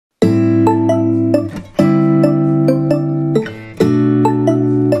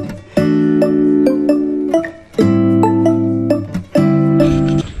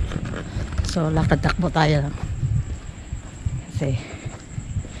tayo lang. Kasi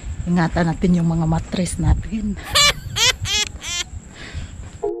ingatan natin yung mga mattress natin.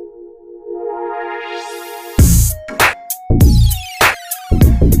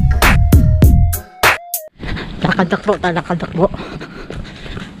 Lakad-lakbo tayo, lakad-lakbo.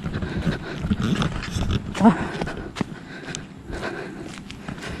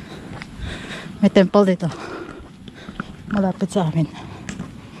 May temple dito malapit sa amin.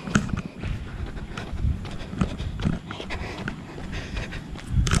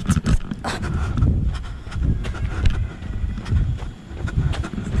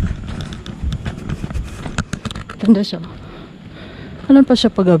 Ganda siya. Alam pa siya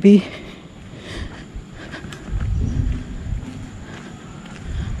paggabi.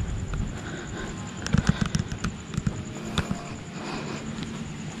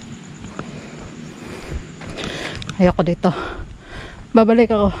 Ayoko dito.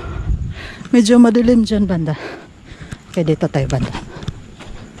 Babalik ako. Medyo madilim dyan banda. Kaya dito tayo banda.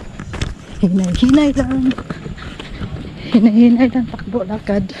 Hinay-hinay lang. Hinay-hinay lang. Takbo,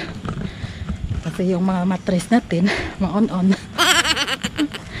 lakad. Kasi yung mga mattress natin, ma-on-on.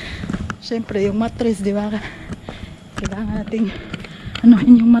 Siyempre, yung mattress, di ba? Kailangan natin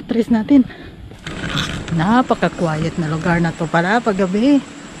anuhin yung mattress natin. Napaka-quiet na lugar na to para paggabi.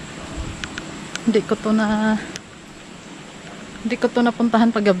 Hindi ko to napuntahan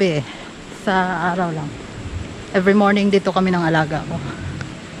paggabi eh. Sa araw lang. Every morning dito kami ng alaga ko.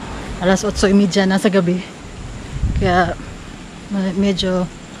 Alas 8:30 na sa gabi. Kaya medyo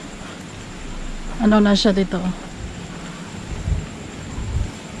ano na siya dito.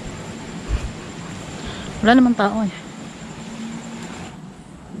 Wala naman tao eh.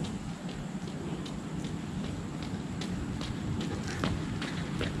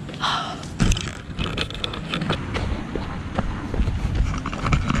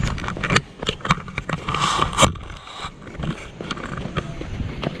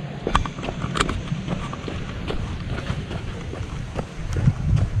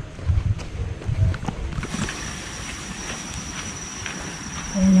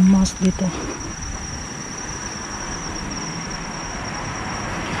 Ayan yung mosque dito.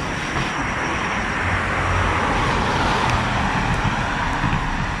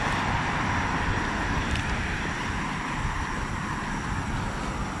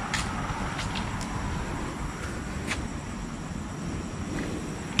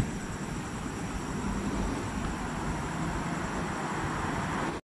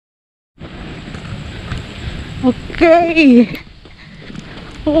 Okay.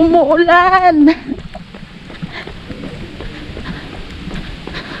 Umuulan.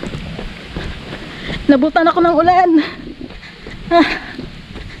 Nabutan ako ng ulan.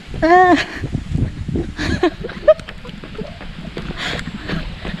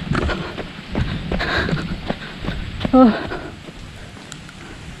 Oh.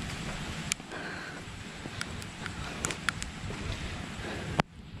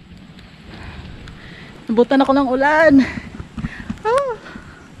 Nabutan ako ng ulan. Oh.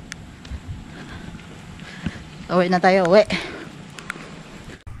 Uwi na tayo, uwi.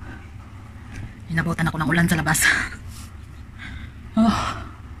 Inabutan ako ng ulan sa labas. Oh.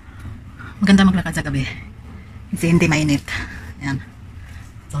 Maganda maglakad sa gabi. Kasi hindi mainit. Yan.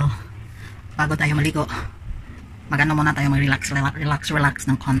 So, bago tayo maligo, magano muna tayo mag-relax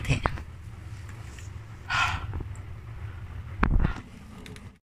ng konti.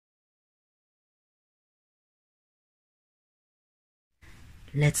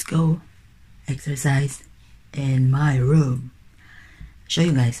 Let's go exercise in my room. Show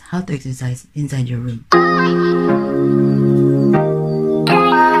you guys how to exercise inside your room.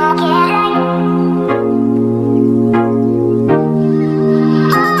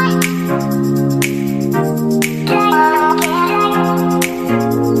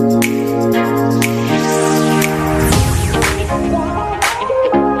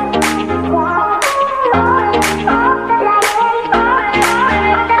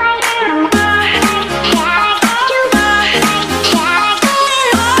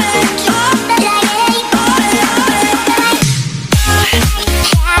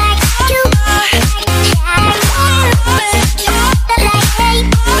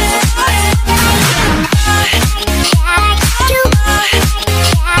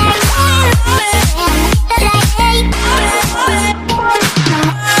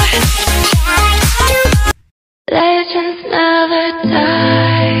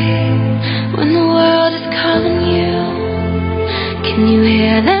 Can you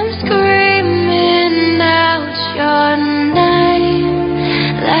hear them screaming out your name?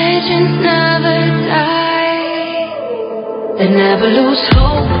 Legends never die. They never lose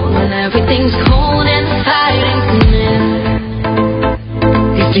hope when everything's cold and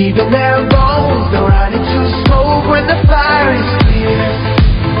Deep in their bones, they'll run into smoke when the fire is clear.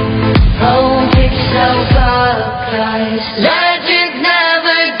 Oh, pick yourself up, 'cause legends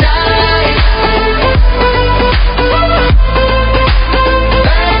never die.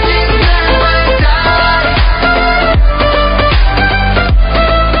 Legends never die.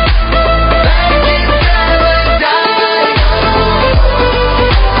 Legends never die.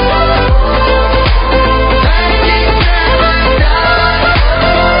 Legends never die.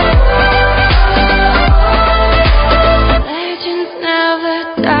 Legends never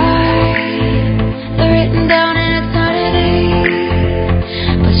die. They're written down in eternity,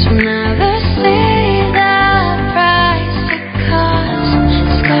 but you'll never see the price it cost.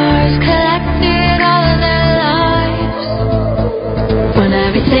 Scars collected all of their lives. When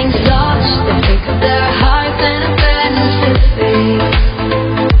everything's lost, they pick up their hearts and abandon their faith.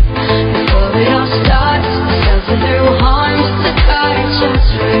 Before it all starts, they suffer through harms to catch us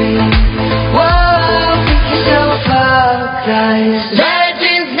free. Whoa, pick yourself up, guys.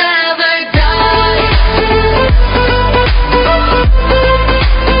 Legends never die.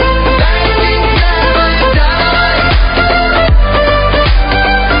 Legends never die.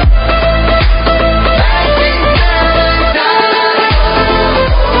 Legends never die.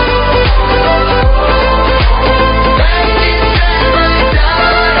 Legends never die.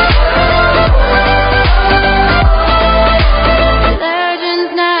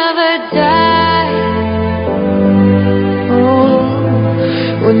 Legends never die. Oh,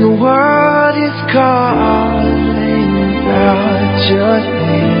 when the world is calling out your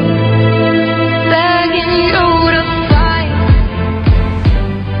name, begging you to fight.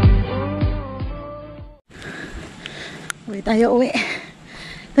 Uwi tayo, uwi.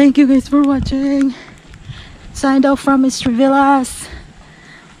 Thank you guys for watching. Signed off from Mr. Villas.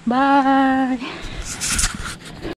 Bye.